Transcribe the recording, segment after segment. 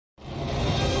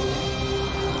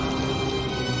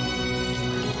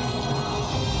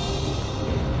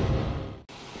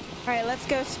Alright, let's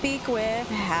go speak with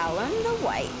Hallam the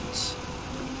White.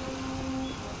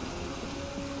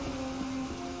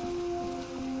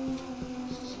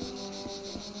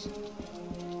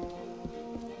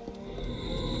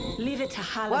 Leave it to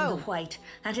Hallam the White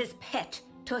and his pet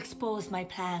to expose my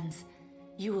plans.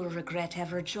 You will regret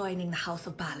ever joining the House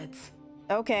of Ballads.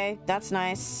 Okay, that's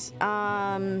nice.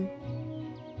 I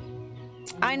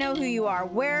know who you are.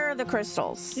 Where are the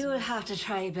crystals? You'll have to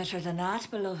try better than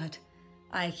that, beloved.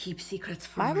 I keep secrets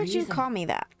for a reason. Why would you call me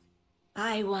that?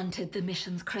 I wanted the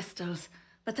mission's crystals,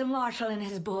 but the mortal and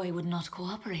his boy would not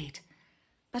cooperate.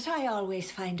 But I always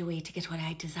find a way to get what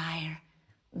I desire.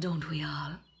 Don't we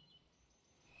all?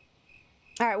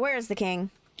 Alright, where is the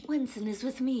king? Winston is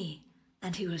with me,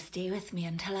 and he will stay with me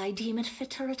until I deem it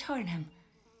fit to return him.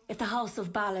 If the House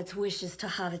of Ballads wishes to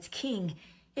have its king,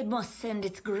 it must send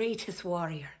its greatest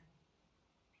warrior.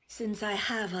 Since I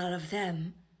have all of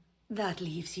them, that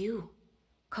leaves you.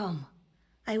 Come,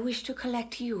 I wish to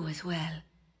collect you as well.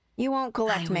 You won't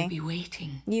collect me. I will be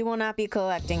waiting. You will not be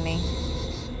collecting me.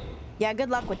 Yeah, good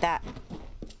luck with that.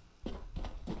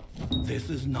 This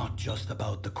is not just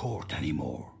about the court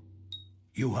anymore.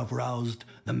 You have roused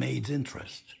the maid's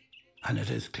interest, and it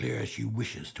is clear she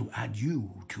wishes to add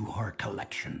you to her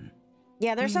collection.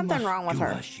 Yeah, there's something wrong with her.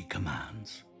 We must do as she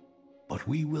commands, but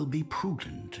we will be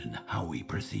prudent in how we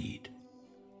proceed.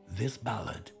 This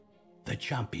ballad, the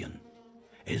champion,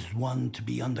 is one to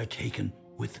be undertaken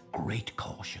with great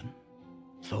caution.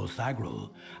 So, Sagrul,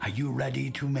 are you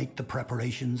ready to make the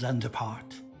preparations and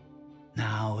depart?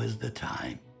 Now is the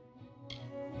time.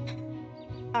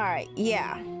 Alright,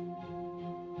 yeah.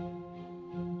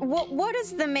 What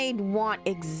does the maid want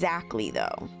exactly,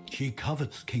 though? She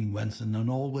covets King Wenson and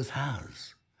always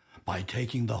has, by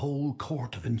taking the whole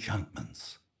court of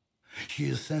enchantments. She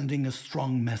is sending a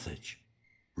strong message.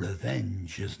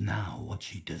 Revenge is now what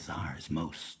she desires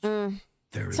most.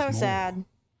 There is so more. sad.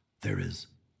 There is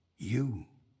you.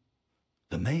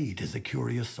 The maid is a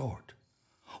curious sort,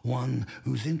 one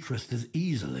whose interest is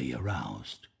easily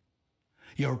aroused.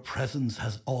 Your presence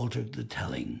has altered the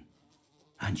telling,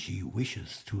 and she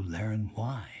wishes to learn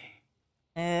why.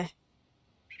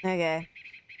 Okay.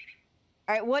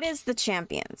 Alright, what is the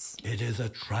champions? It is a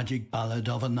tragic ballad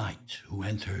of a knight who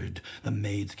entered the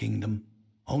maid's kingdom,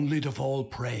 only to fall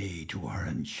prey to her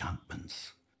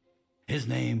enchantments. His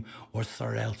name was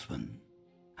Sir Elswin,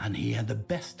 and he had the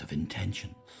best of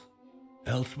intentions.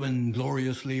 Elswin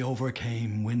gloriously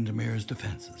overcame Windemere's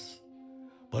defenses,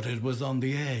 but it was on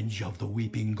the edge of the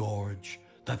Weeping Gorge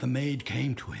that the maid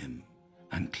came to him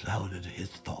and clouded his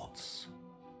thoughts.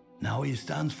 Now he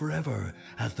stands forever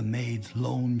as the maid's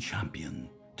lone champion,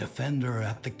 defender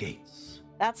at the gates.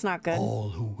 That's not good. All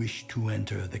who wish to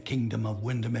enter the kingdom of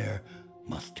Windemere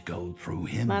must go through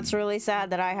him. That's really sad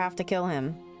that I have to kill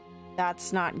him.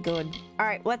 That's not good.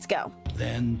 Alright, let's go.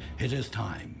 Then it is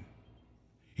time.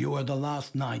 You are the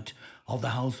last knight of the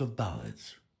House of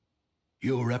Ballads.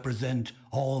 You represent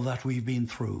all that we've been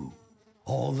through,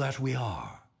 all that we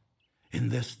are, in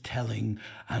this telling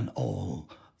and all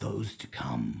those to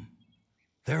come.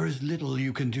 There is little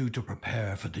you can do to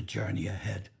prepare for the journey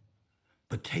ahead,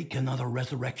 but take another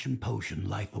resurrection potion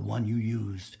like the one you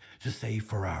used to save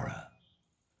Ferrara.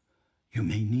 You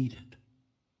may need it.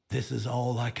 This is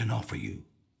all I can offer you.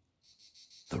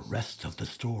 The rest of the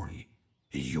story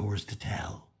is yours to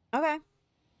tell. Okay.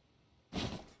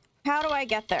 How do I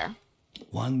get there?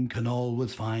 One can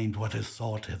always find what is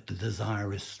sought if the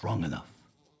desire is strong enough.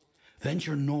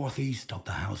 Venture northeast of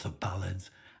the House of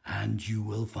Ballads, and you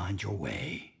will find your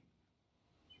way.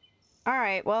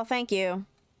 Alright, well, thank you.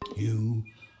 You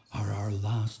are our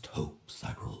last hope,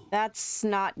 Sagrul. That's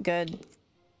not good.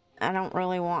 I don't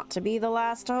really want to be the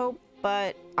last hope,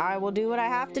 but I will do what I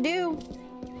have to do.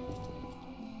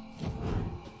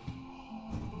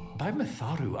 By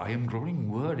Matharu, I am growing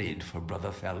worried for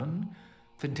Brother Felon.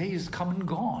 The day is come and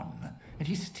gone, and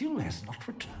he still has not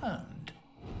returned.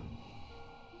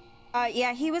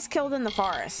 Yeah, he was killed in the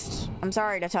forest. I'm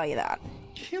sorry to tell you that.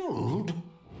 Killed?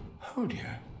 Oh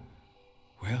dear.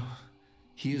 Well,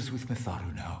 he is with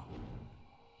Matharu now.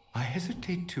 I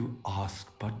hesitate to ask,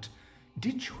 but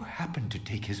did you happen to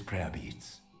take his prayer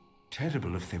beads?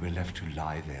 Terrible if they were left to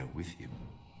lie there with him.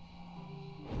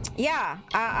 Yeah,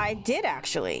 I did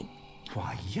actually.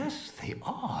 Why, yes, they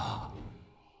are.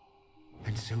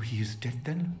 And so he is dead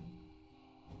then?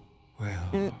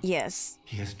 Well, yes.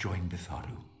 He has joined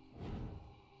Matharu.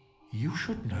 You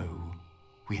should know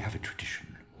we have a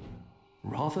tradition.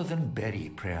 Rather than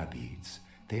bury prayer beads,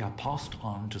 they are passed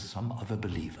on to some other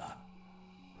believer.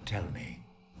 Tell me,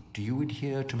 do you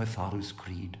adhere to Matharu's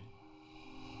creed?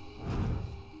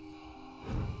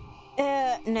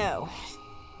 No.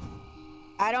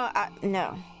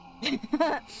 No.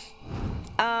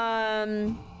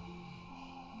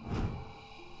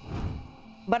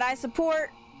 But I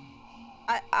support,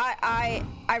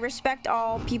 I respect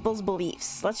all people's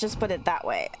beliefs. Let's just put it that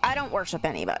way. I don't worship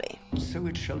anybody. So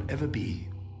it shall ever be.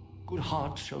 Good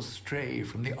hearts shall stray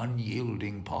from the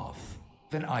unyielding path.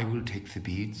 Then I will take the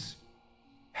beads.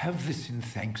 Have this in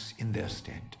thanks in their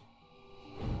stead.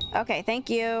 Okay, thank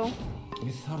you.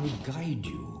 Mithari guide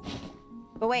you.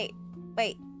 But wait.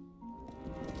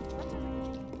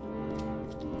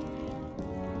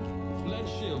 Blade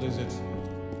shield, is it?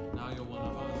 Now you're one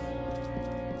of us.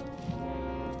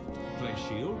 Blade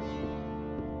shield?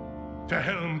 To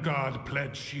Helm God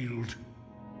pledge shield.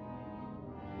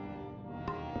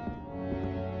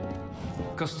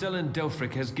 Castellan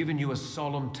Delphric has given you a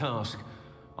solemn task.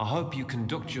 I hope you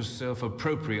conduct yourself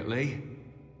appropriately.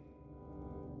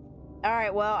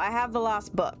 Alright, well, I have the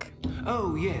lost book.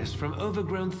 Oh yes, from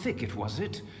Overgrown Thicket, was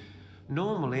it?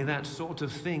 Normally that sort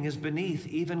of thing is beneath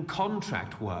even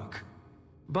contract work.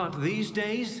 But these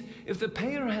days, if the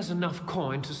payer has enough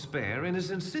coin to spare and is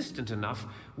insistent enough,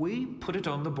 we put it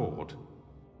on the board.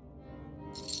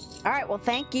 Alright, well,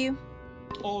 thank you.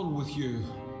 On with you.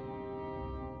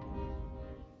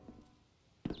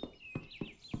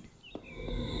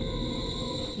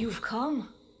 You've come.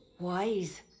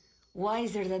 Wise.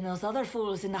 Wiser than those other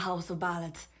fools in the House of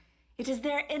Ballads. It is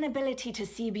their inability to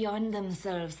see beyond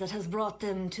themselves that has brought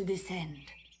them to this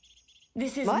end.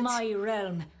 This is What? my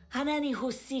realm, and any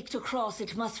who seek to cross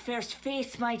it must first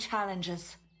face my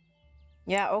challenges.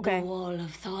 Yeah, okay. The Wall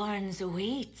of Thorns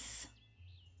awaits.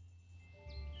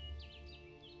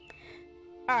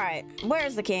 Alright,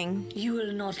 where's the king? You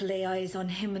will not lay eyes on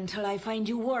him until I find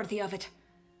you worthy of it.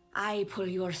 I pull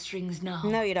your strings now.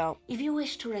 No, you don't. If you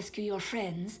wish to rescue your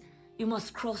friends, you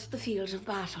must cross the field of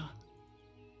battle.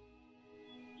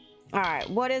 Alright,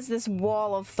 what is this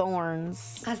Wall of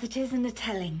Thorns? As it is in the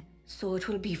telling, so it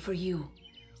will be for you.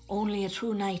 Only a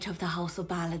true knight of the House of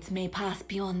Ballads may pass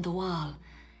beyond the wall,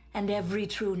 and every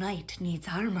true knight needs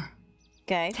armor.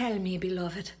 Okay. Tell me,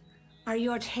 beloved, are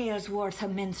your tales worth a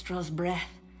minstrel's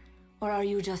breath, or are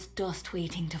you just dust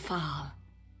waiting to fall?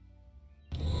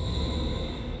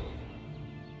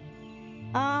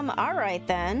 Alright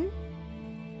then.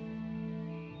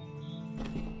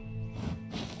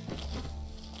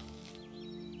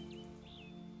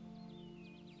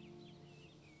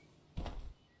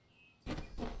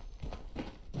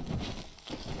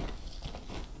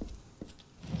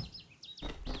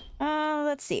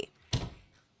 Let's see.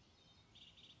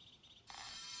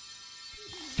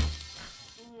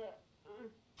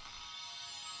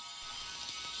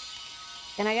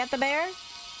 Can I get the bear?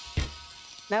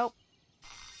 Nope.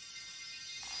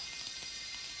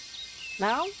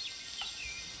 No?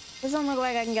 Doesn't look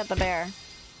like I can get the bear.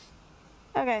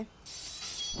 Okay.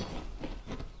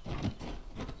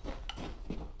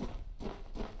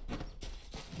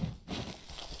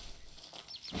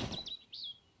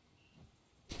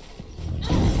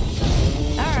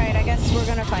 Alright, I guess we're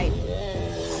gonna fight.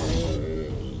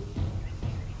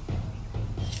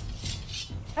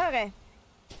 Okay.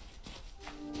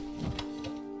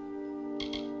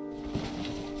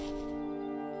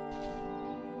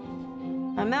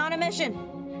 I'm on a mission.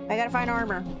 I gotta find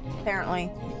armor, apparently.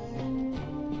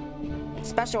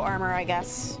 Special armor, I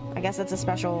guess. I guess it's a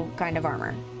special kind of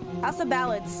armor. House of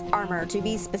Ballads armor, to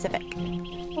be specific.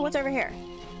 Oh, what's over here?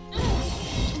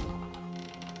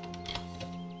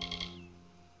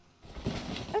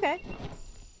 Okay.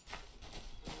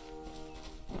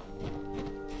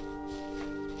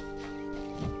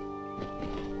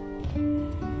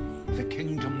 The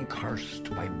kingdom cursed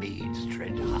by Maid's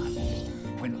dread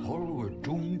hand, when all were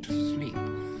doomed to sleep,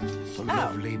 the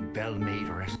lovely Bell-Maid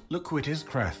rest. Look who it is,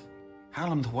 Creth.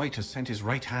 Hallam the White has sent his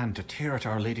right hand to tear at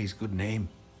Our Lady's good name.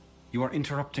 You are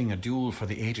interrupting a duel for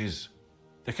the ages.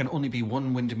 There can only be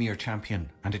one Windemere champion,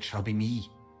 and it shall be me.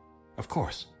 Of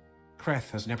course,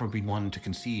 Creth has never been one to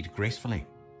concede gracefully.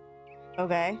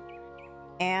 Okay.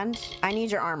 And I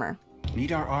need your armor.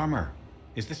 Need our armor?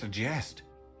 Is this a jest?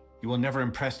 You will never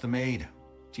impress the maid.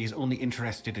 She is only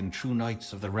interested in true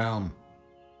knights of the realm.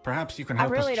 Perhaps you can I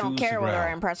help us really choose don't care the whether I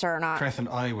realm. impress her or not. Creth and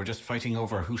I were just fighting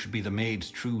over who should be the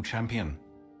maid's true champion.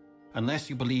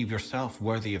 Unless you believe yourself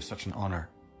worthy of such an honor,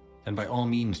 then by all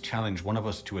means challenge one of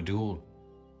us to a duel.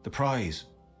 The prize,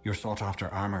 your sought-after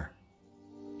armor.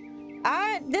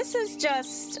 This is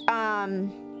just,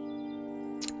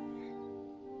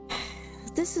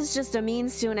 this is just a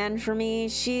means to an end for me.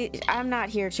 I'm not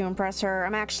here to impress her.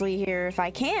 I'm actually here, if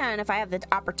I have the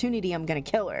opportunity, I'm gonna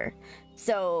kill her.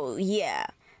 So, yeah.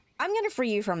 I'm gonna free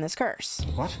you from this curse.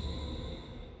 What?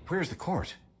 Where's the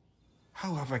court?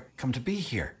 How have I come to be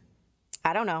here?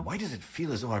 I don't know. Why does it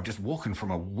feel as though I've just woken from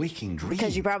a waking dream?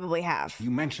 Because you probably have. You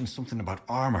mentioned something about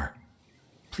armor.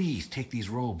 Please take these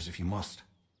robes if you must.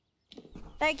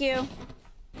 Thank you.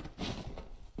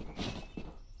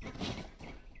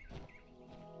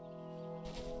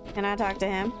 Can I talk to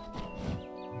him?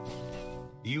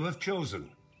 You have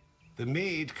chosen. The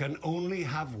maid can only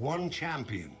have one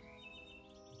champion.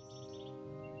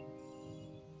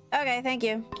 Okay, thank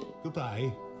you.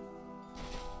 Goodbye.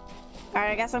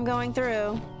 Alright, I guess I'm going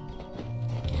through.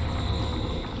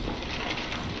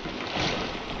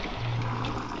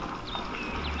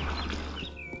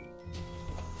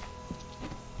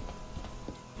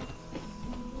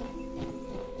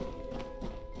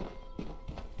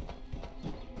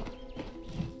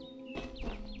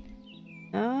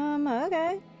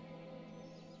 Okay.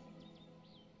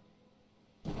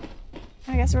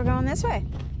 I guess we're going this way.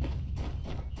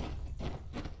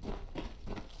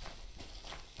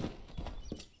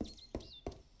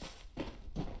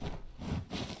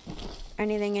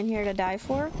 Anything in here to die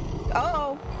for?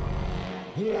 Oh!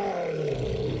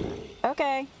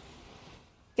 Okay.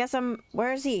 Guess I'm...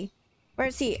 Where is he? Where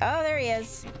is he? Oh, there he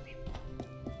is.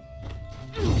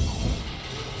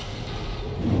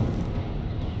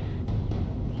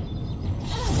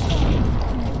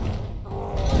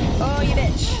 Oh, you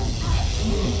bitch.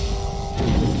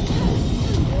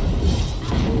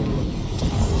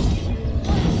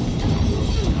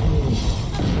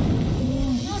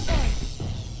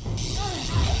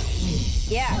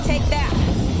 Yeah, take that.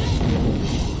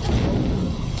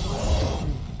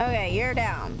 Okay, you're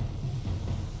down.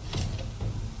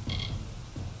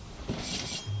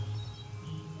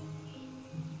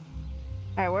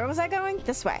 Alright, where was I going?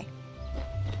 This way.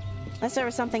 Unless there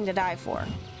was something to die for.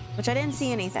 Which I didn't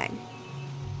see anything.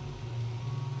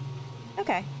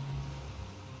 Okay.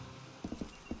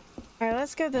 Alright,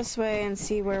 let's go this way and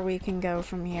see where we can go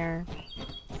from here.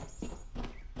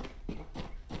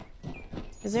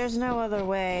 Because there's no other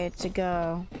way to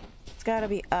go. It's gotta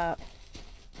be up.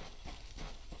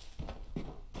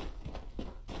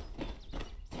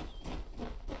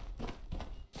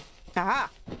 Aha!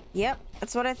 Yep,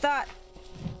 that's what I thought.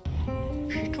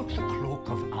 She took the cloak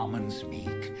of Ammon's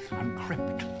meek and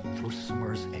crept through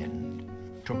summer's end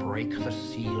to break the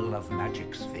seal of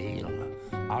magic's veil.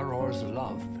 Auror's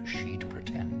love she'd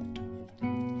pretend.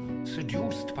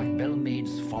 Seduced by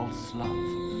Belmaid's false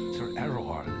love, Sir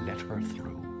Auror let her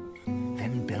through.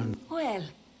 Then Well,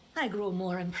 I grow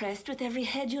more impressed with every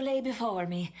head you lay before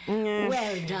me.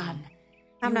 Well done.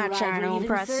 I'm not trying to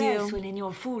impress Sir you. Elswin in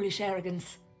your foolish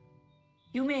arrogance.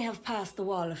 You may have passed the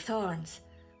Wall of Thorns,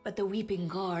 but the Weeping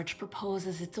Gorge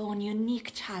proposes its own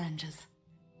unique challenges.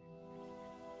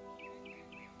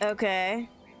 Okay.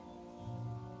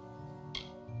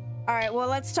 Alright, well,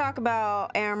 let's talk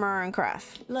about Amalur and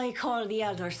Creth. Like all the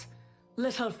elders,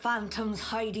 little phantoms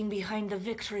hiding behind the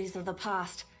victories of the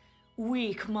past.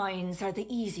 Weak minds are the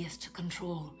easiest to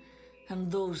control,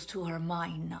 and those two are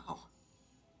mine now.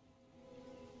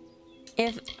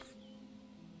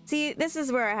 See, this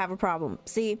is where I have a problem.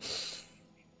 See,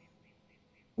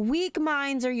 weak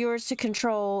minds are yours to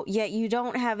control, yet you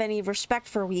don't have any respect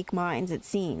for weak minds, it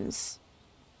seems.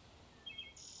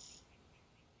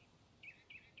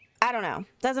 I don't know.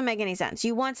 Doesn't make any sense.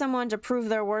 You want someone to prove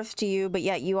their worth to you, but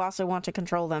yet you also want to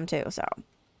control them too, so.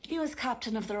 He was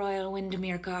captain of the Royal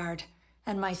Windemere Guard,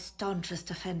 and my staunchest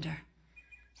defender.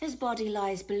 His body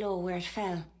lies below where it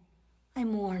fell. I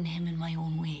mourn him in my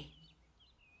own way.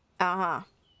 Uh-huh.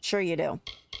 Sure you do.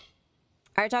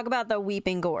 Alright, talk about the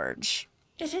Weeping Gorge.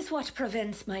 It is what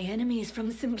prevents my enemies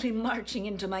from simply marching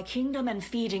into my kingdom and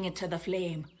feeding it to the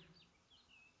flame.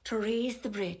 To raise the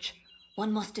bridge,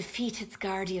 one must defeat its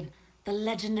guardian, the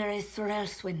legendary Sir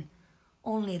Elswin.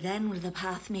 Only then will the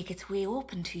path make its way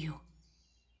open to you.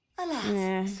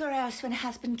 Alas, Sir Elswin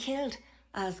has been killed,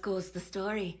 as goes the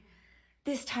story.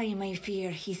 This time I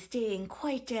fear he's staying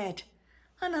quite dead.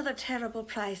 Another terrible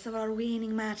price of our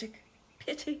waning magic.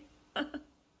 Pity.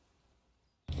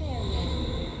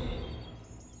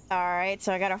 Alright,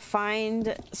 so I gotta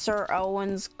find Sir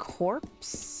Elwin's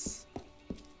corpse.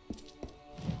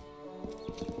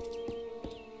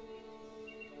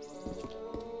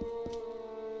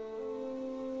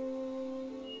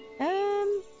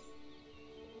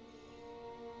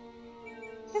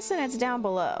 Guessing it's down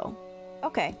below.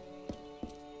 Okay.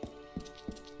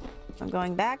 I'm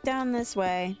going back down this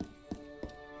way.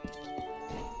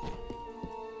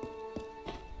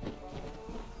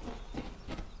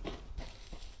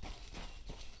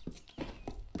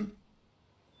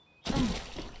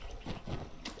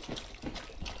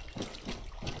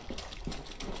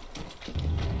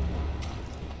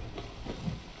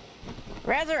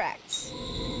 Resurrect.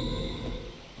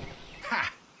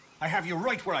 Ha! I have you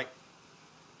right where I...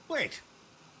 Wait.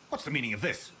 What's the meaning of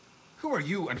this? Who are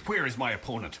you and where is my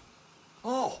opponent?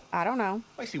 Oh. I don't know.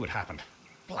 I see what happened.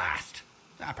 Blast.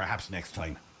 Perhaps next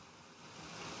time.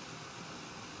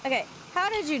 Okay, how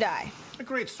did you die? A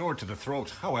great sword to the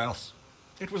throat. How else?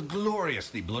 It was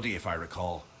gloriously bloody, if I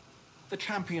recall. The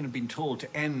champion had been told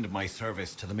to end my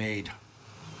service to the maid.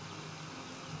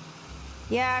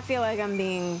 Yeah, I feel like I'm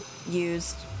being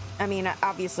used. I mean,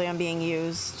 obviously I'm being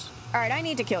used. All right, I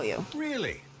need to kill you.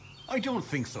 Really? I don't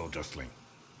think so, Dustling.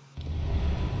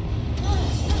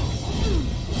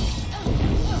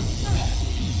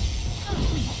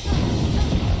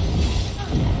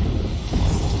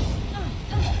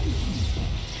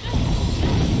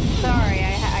 Sorry,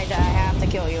 I have to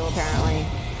kill you, apparently.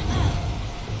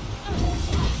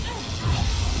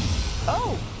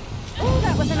 Oh! Oh,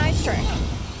 that was a nice trick.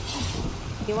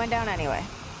 He went down anyway.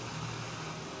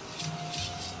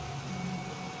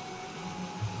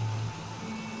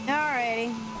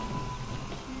 Alrighty.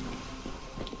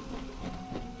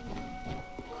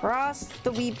 Cross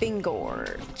the Weeping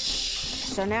Gorge.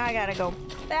 So now I gotta go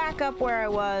back up where I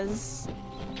was.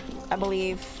 I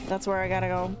believe that's where I gotta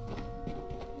go.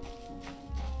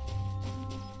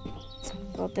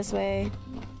 Go this way.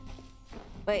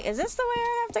 Wait, is this the way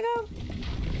I have to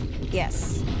go?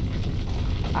 Yes.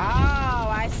 Oh,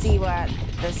 I see what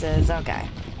this is. Okay.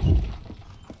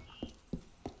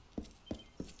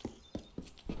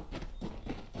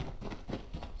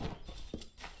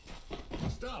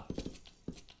 Stop.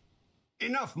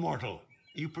 Enough, mortal.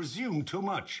 You presume too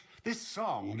much. This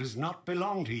song does not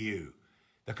belong to you.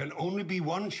 There can only be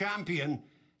one champion,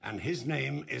 and his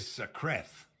name is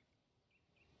Sakreth.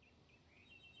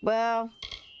 Well,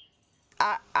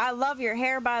 I love your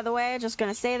hair, by the way. Just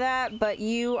gonna say that, but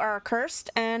you are cursed,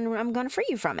 and I'm gonna free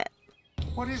you from it.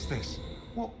 What is this?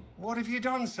 What have you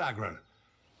done, Sagran?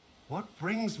 What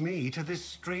brings me to this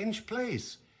strange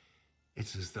place?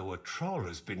 It's as though a troll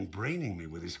has been braining me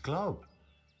with his club.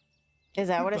 Is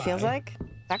that what it feels like?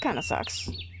 That kind of sucks.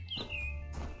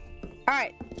 All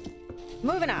right,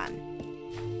 moving on.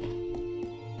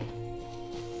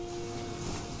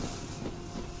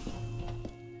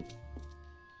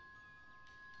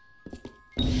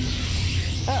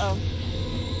 Uh-oh.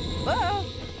 Uh-oh.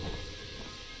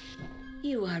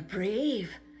 You are brave.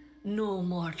 No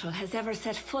mortal has ever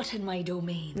set foot in my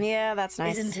domain. Yeah, that's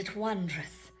nice. Isn't it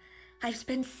wondrous? I've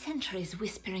spent centuries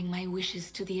whispering my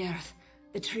wishes to the earth,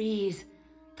 the trees.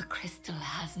 The crystal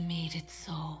has made it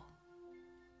so.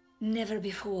 Never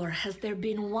before has there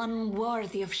been one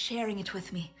worthy of sharing it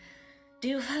with me. Do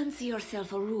you fancy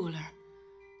yourself a ruler?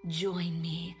 Join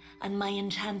me and my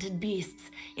enchanted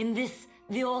beasts in this,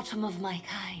 the autumn of my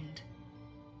kind.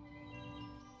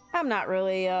 I'm not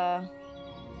really, I'm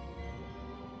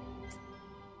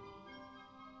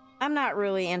not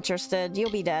really interested.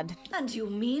 You'll be dead. And you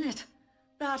mean it.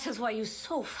 That is why you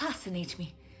so fascinate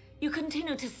me. You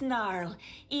continue to snarl,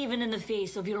 even in the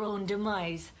face of your own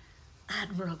demise.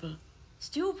 Admirable.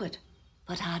 Stupid,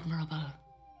 but admirable.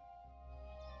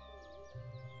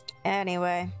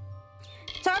 Anyway,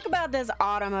 talk about this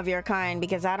autumn of your kind,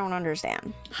 because I don't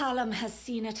understand. Hallam has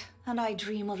seen it, and I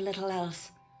dream of little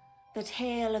else. The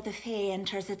tale of the Fae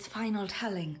enters its final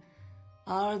telling.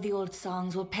 All the old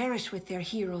songs will perish with their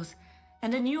heroes,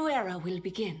 and a new era will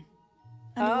begin.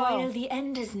 And while the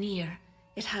end is near,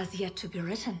 it has yet to be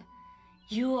written.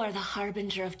 You are the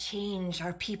harbinger of change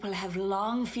our people have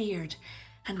long feared,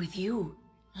 and with you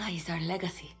lies our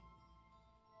legacy.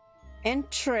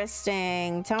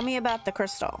 Interesting. Tell me about the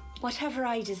crystal. Whatever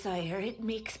I desire, it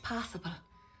makes possible.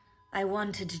 I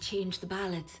wanted to change the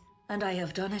ballads, and I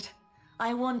have done it.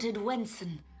 I wanted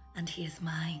Wenson, and he is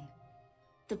mine.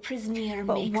 The Prismeer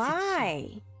makes it so. But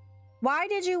why? Why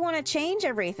did you want to change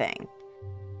everything?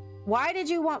 Why did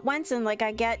you want Wenson? Like,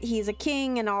 I get he's a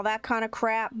king and all that kind of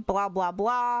crap, blah, blah,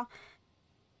 blah.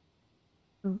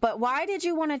 But why did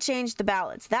you want to change the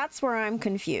ballads? That's where I'm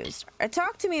confused.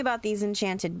 Talk to me about these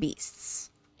enchanted beasts.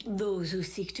 Those who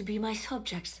seek to be my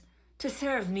subjects, to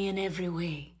serve me in every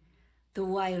way. The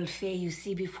wild fae you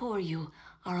see before you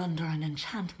are under an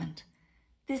enchantment.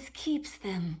 This keeps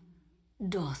them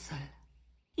docile.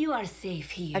 You are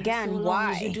safe here. Again, so long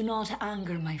why? as you do not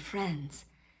anger my friends.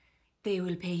 They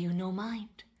will pay you no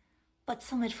mind. But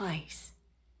some advice.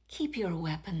 Keep your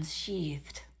weapons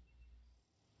sheathed.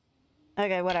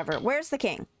 Okay, whatever. Where's the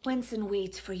king? Wenson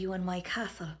waits for you in my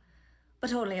castle,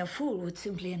 but only a fool would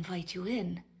simply invite you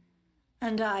in.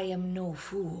 And I am no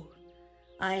fool.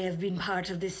 I have been part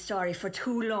of this story for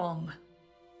too long.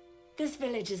 This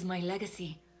village is my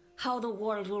legacy, how the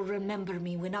world will remember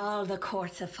me when all the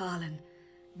courts have fallen.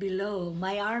 Below,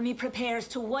 my army prepares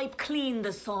to wipe clean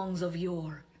the songs of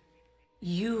yore.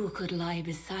 You could lie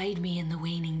beside me in the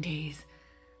waning days,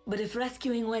 but if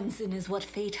rescuing Wenson is what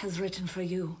fate has written for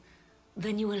you,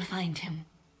 then you will find him,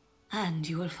 and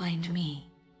you will find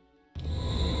me.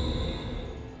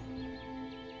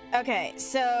 Okay,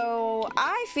 so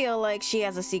I feel like she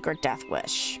has a secret death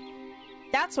wish.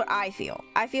 That's what I feel.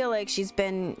 I feel like she's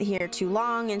been here too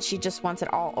long and she just wants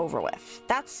it all over with.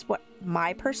 That's what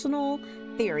my personal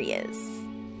theory is.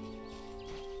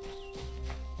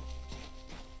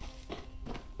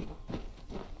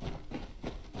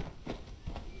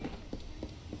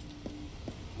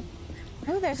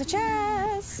 Oh, there's a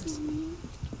chest.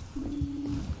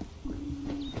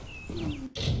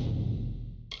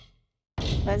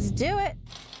 Let's do it.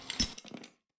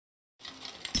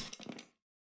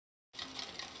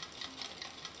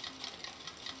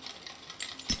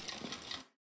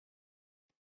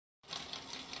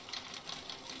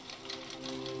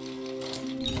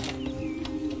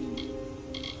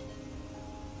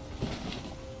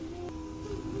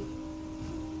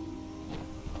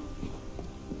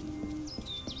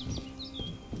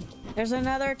 There's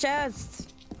another chest.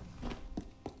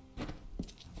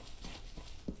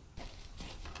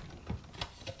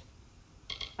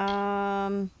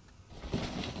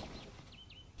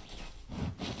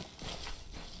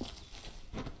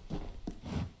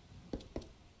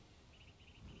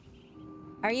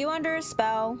 Are you under a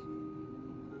spell?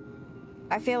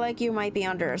 I feel like you might be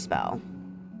under a spell.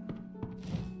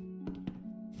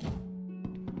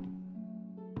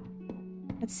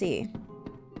 Let's see.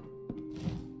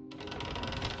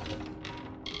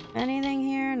 Anything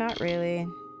here? Not really.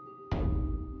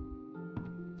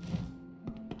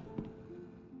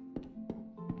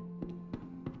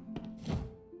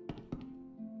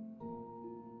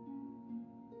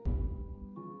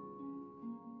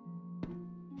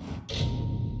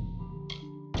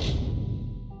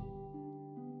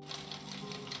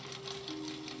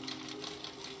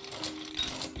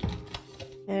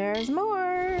 There's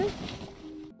more.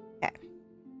 Okay.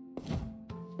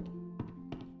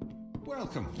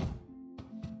 Welcome.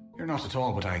 You're not at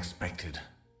all what I expected.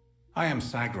 I am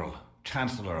Sagril,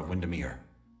 Chancellor of Windemere.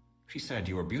 She said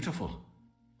you were beautiful,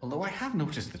 although I have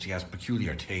noticed that she has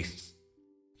peculiar tastes.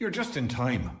 You're just in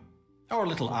time. Our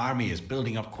little army is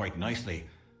building up quite nicely.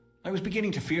 I was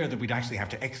beginning to fear that we'd actually have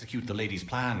to execute the lady's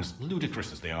plans,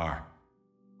 ludicrous as they are.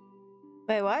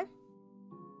 Wait, what?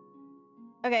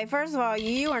 Okay, first of all,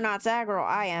 you are not Sagril,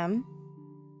 I am.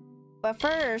 But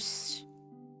first,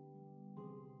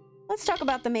 let's talk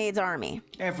about the Maid's army.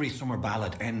 Every summer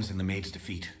ballad ends in the Maid's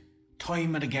defeat.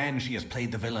 Time and again she has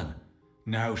played the villain.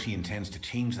 Now she intends to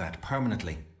change that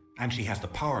permanently, and she has the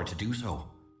power to do so.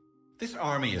 This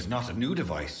army is not a new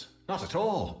device, not at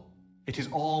all. It is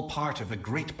all part of the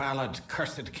great ballad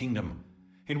Cursed Kingdom,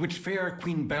 in which fair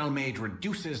Queen Bellmaid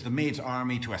reduces the Maid's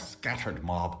army to a scattered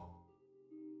mob.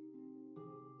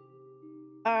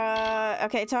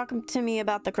 Okay, talk to me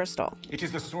about the crystal. It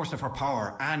is the source of her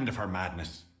power and of her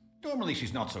madness. Normally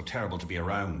she's not so terrible to be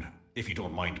around, if you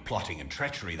don't mind plotting and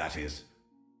treachery, that is.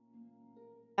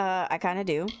 I kinda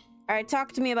do. Alright,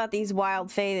 talk to me about these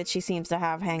wild fae that she seems to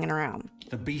have hanging around.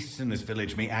 The beasts in this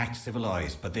village may act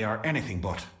civilized, but they are anything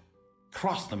but.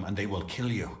 Cross them and they will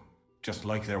kill you, just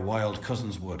like their wild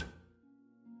cousins would.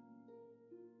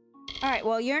 Alright,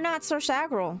 well, you're not Sir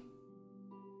Sagril.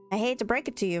 I hate to break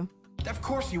it to you. Of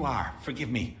course you are, forgive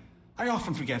me. I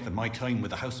often forget that my time with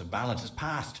the House of Ballads is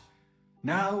past.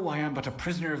 Now I am but a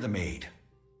prisoner of the Maid.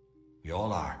 We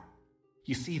all are.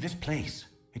 You see, this place,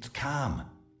 it's calm.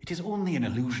 It is only an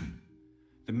illusion.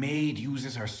 The Maid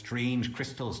uses her strange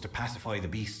crystals to pacify the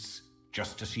beasts,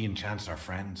 just as she enchants our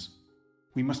friends.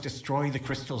 We must destroy the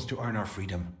crystals to earn our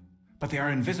freedom, but they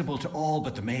are invisible to all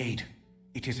but the Maid.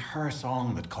 It is her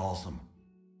song that calls them.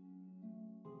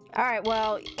 Alright,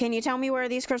 well, can you tell me where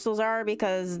these crystals are?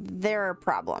 Because they're a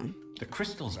problem. The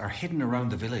crystals are hidden around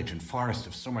the village and forest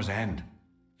of Summer's End.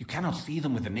 You cannot see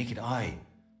them with the naked eye.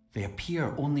 They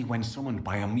appear only when summoned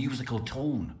by a musical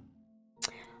tone.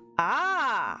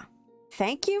 Ah!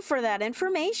 Thank you for that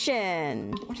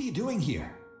information. What are you doing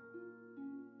here?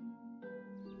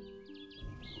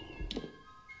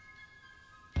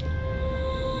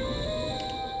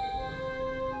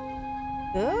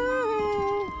 Ooh.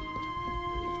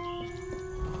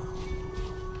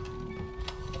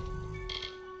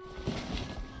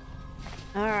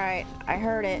 Alright, I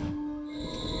heard it.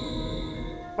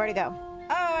 Where'd it go?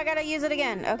 Oh, I gotta use it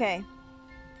again. Okay.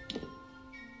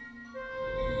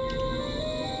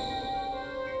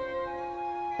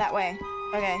 That way.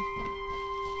 Okay.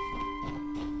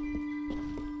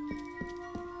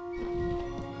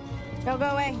 Don't go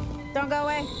away. Don't go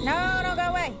away. No, don't go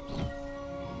away.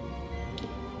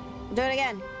 Do it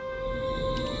again.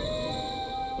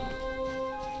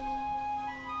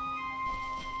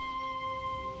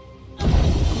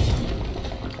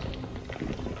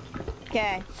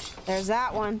 Okay, there's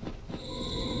that one.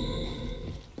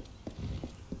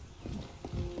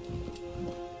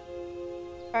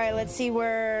 All right, let's see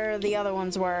where the other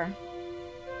ones were.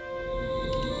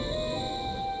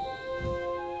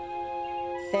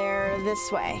 They're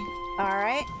this way. All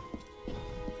right.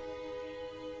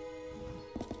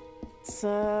 Let's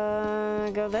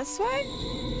go this way.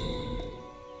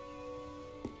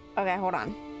 Okay, hold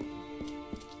on.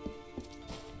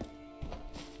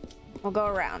 We'll go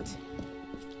around.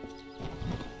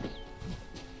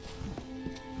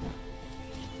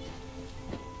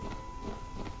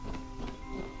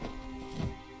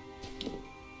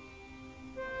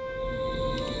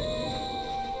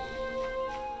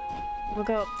 We'll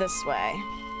go up this way.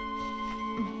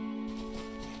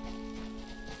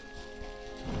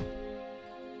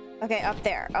 Okay, up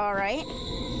there. All right.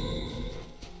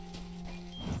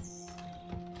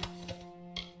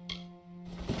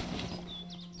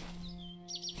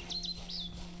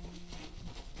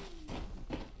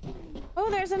 Oh,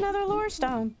 there's another lore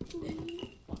stone.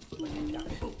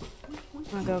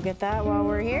 I'll go get that while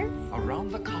we're here.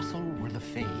 Around the castle were the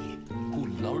Fae, who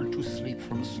lulled to sleep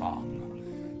from song.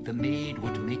 The maid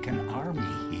would make an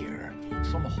army here,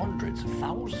 some hundreds of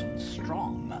thousands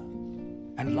strong.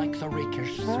 And like the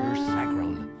rakish Sir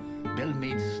Sagril,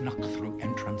 Bellmaid snuck through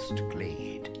entranced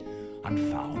glade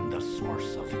and found the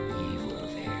source of evil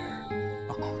there,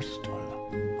 a crystal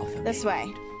of the This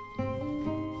way.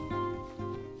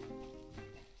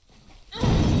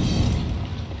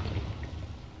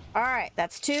 All right,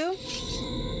 that's 2.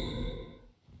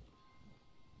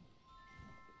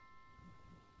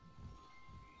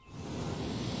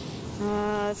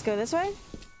 Let's go this way.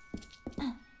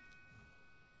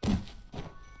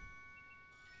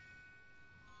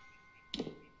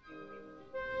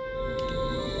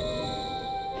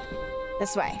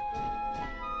 This way.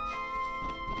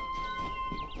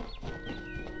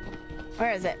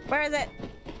 Where is it? Where is it?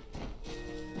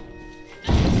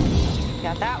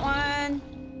 Got that one.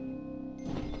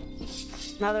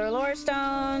 Another lore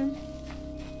stone.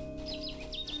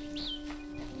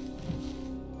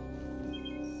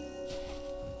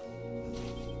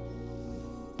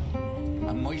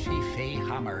 A mighty Fae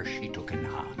hammer she took in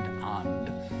hand,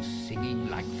 and singing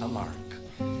like the lark,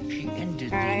 she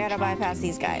ended. All right, I gotta bypass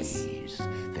these guys.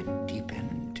 That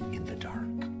deepened in the dark.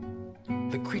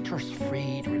 The creatures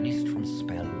freed, released from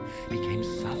spell, became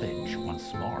savage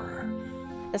once more.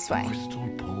 This way. Crystal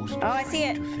posed Oh, I see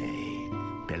it. to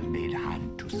Fae. Bellmaid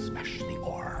had to smash the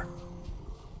ore.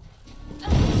 All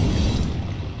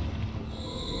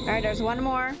right, there's one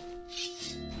more.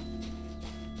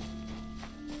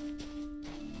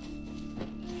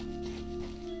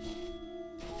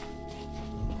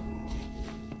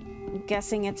 I'm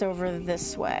guessing it's over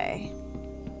this way.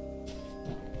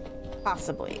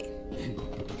 Possibly.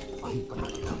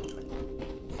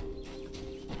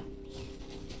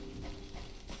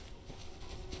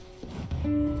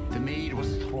 The maid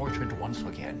was thwarted once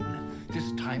again,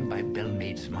 this time by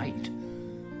Bellmaid's might.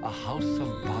 A house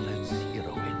of ballads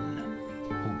heroine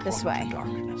who brought This way. to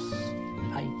darkness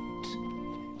night.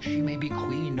 She may be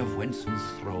queen of Winson's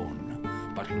throne,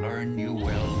 but learn you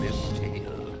well this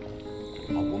tale.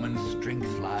 A woman's strength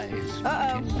lies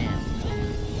not in men,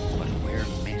 but where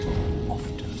men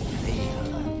often fail.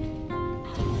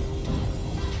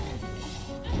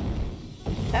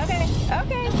 Okay,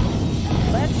 okay.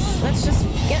 Let's just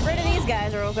get rid of these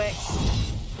guys real quick.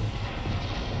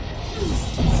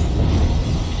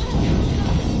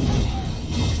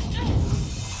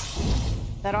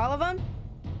 Is that all of them?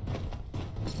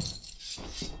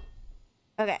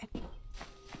 Okay.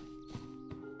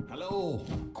 Hello.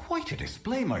 Quite a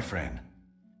display, my friend.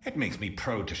 It makes me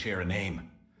proud to share a name.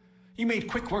 You made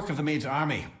quick work of the maid's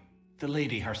army. The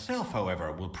lady herself,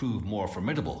 however, will prove more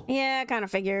formidable. Yeah, kind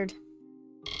of figured.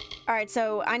 All right,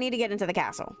 so I need to get into the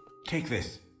castle. Take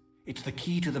this. It's the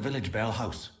key to the village bell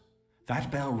house.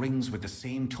 That bell rings with the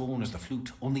same tone as the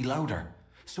flute, only louder.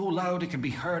 So loud it can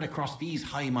be heard across these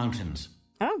high mountains.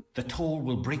 Oh. The toll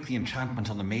will break the enchantment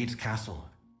on the maid's castle.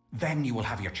 Then you will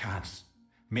have your chance.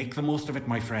 Make the most of it,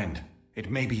 my friend. It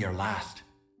may be your last.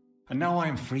 And now I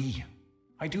am free.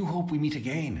 I do hope we meet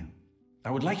again.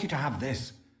 I would like you to have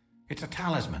this. It's a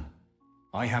talisman.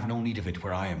 I have no need of it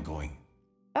where I am going.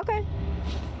 Okay.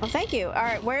 Well, thank you. All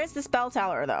right, where is this bell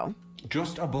tower, though?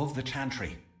 Just above the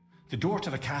chantry. The door to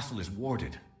the castle is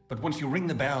warded, but once you ring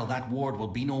the bell, that ward will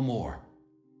be no more.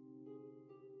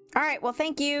 All right, well,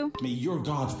 thank you. May your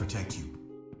gods protect you.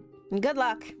 And good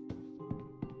luck.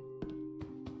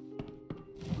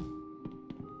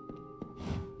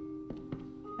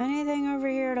 Anything over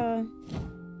here to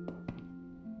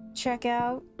check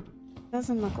out?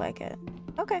 Doesn't look like it.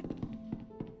 Okay.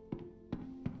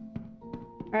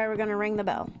 All right, we're gonna ring the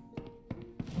bell.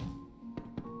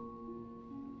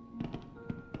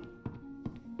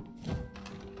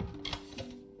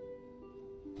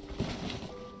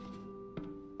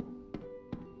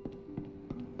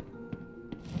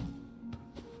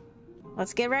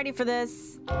 Let's get ready for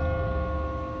this. All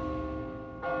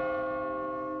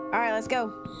right, let's go.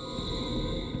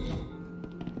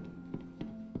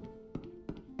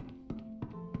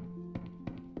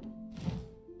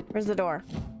 Where's the door?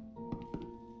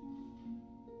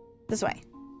 This way.